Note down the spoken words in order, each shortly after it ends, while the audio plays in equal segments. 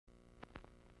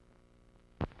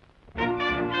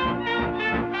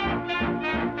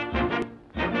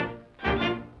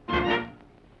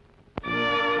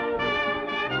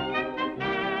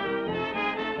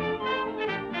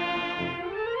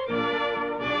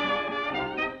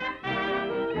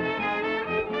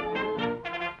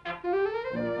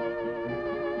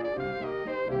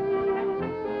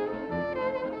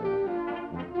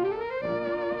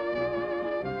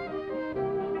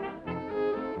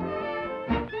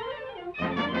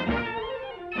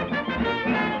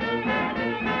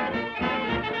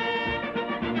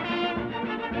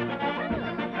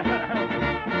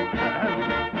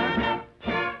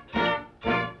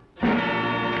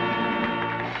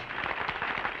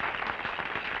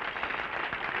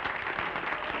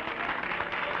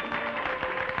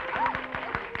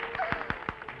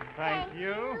Thank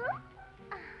you.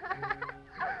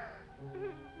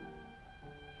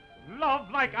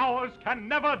 Love like ours can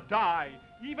never die,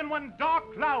 even when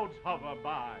dark clouds hover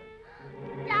by.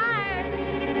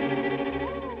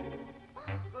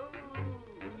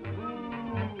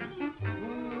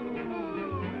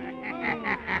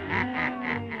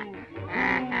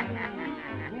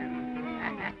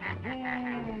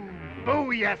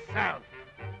 Boo yourself.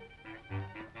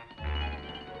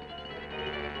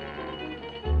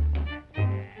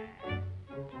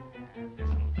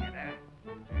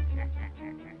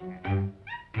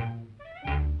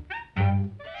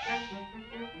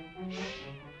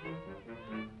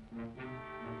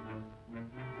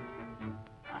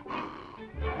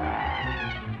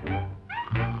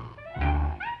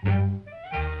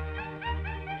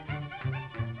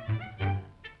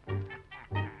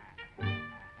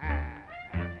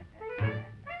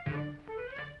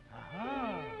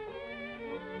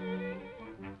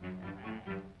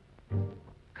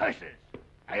 Curses,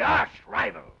 a arch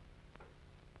rival.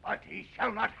 But he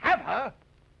shall not have her.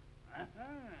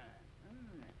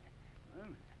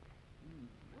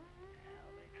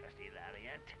 Trusty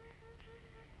Lariat.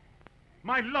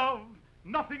 My love,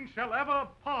 nothing shall ever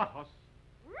part us.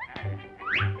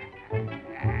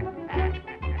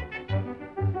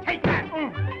 Take that!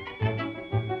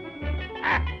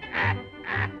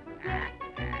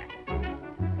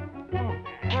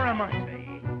 Where am I?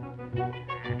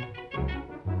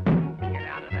 Get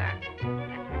out of that.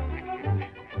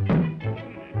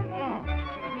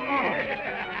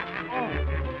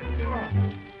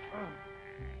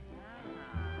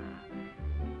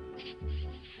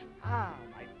 Ah,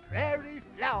 my prairie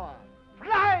flower,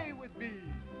 fly with me.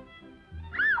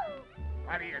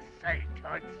 What do you say,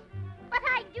 Toots? But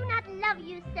I do not love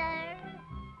you, sir.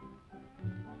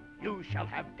 You shall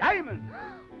have diamonds.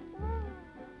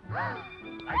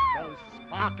 Like those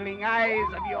sparkling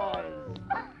eyes of yours.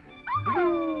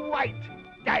 Blue-white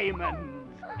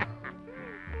diamonds.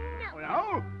 No.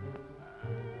 No?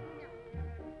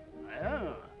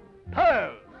 Oh,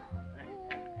 pearls.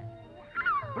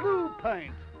 Blue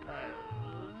point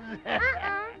pearls.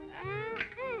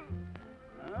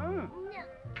 Oh, No.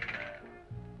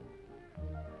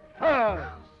 pearls.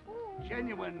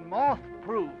 Genuine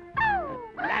moth-proof.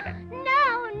 Rabbit.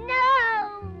 No, no.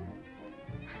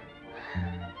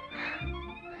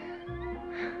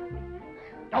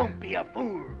 Don't be a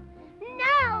fool.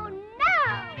 No, no.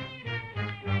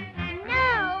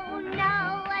 No,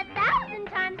 no, 1,000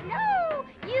 times no.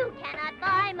 You cannot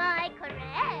buy my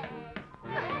caress.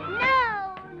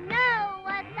 No, no,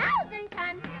 1,000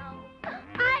 times no.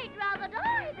 I'd rather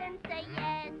die than say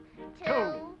yes.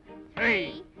 2,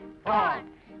 3, 4.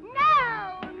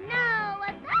 No, no,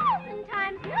 1,000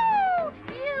 times no.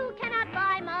 You cannot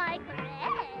buy my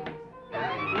caress.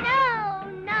 No,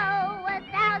 no,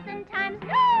 1,000 times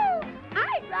no.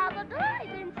 I'd rather die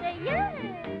than say yes.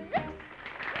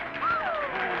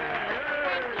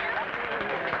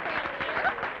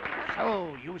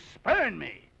 So you spurn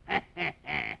me. Oh,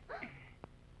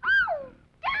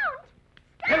 don't!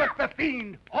 Philip the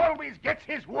Fiend always gets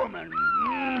his woman.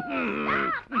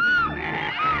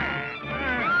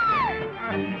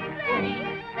 Freddie,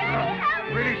 help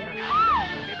me! Release her.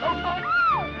 You go, Todd.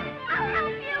 I'll help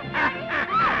you,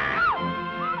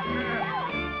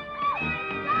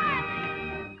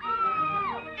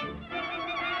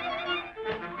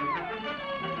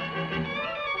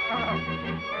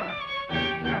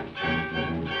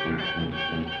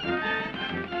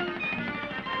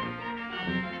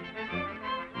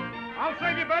 I'll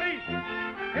save you, buddy.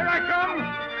 Here I come.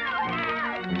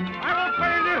 I won't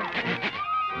fail you.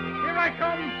 Here I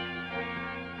come.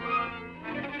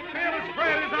 Fearless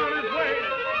Fred is on his way.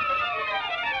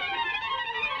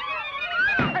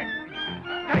 Hey,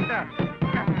 take that.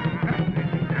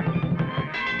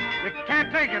 You can't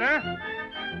take it, huh?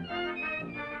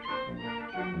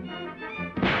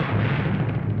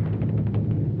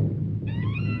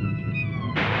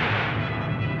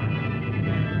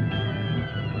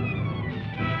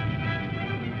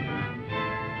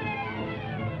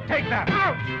 Take that.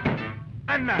 Ouch!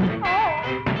 And that. Oh!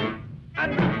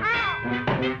 And that.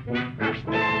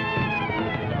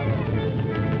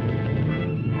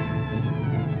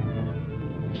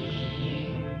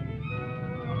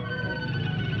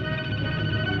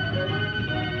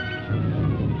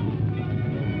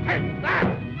 Take that!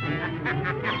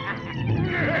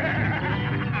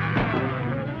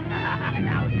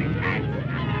 Now you can't.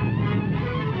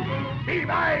 Be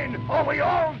mine, or we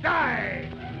all die.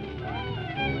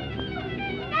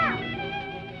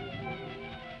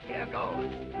 Here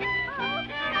goes.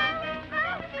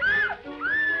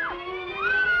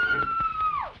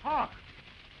 Hark!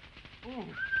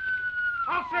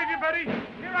 I'll save you, Betty.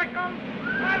 Here I come.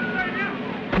 I'll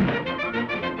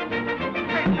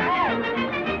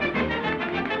save you.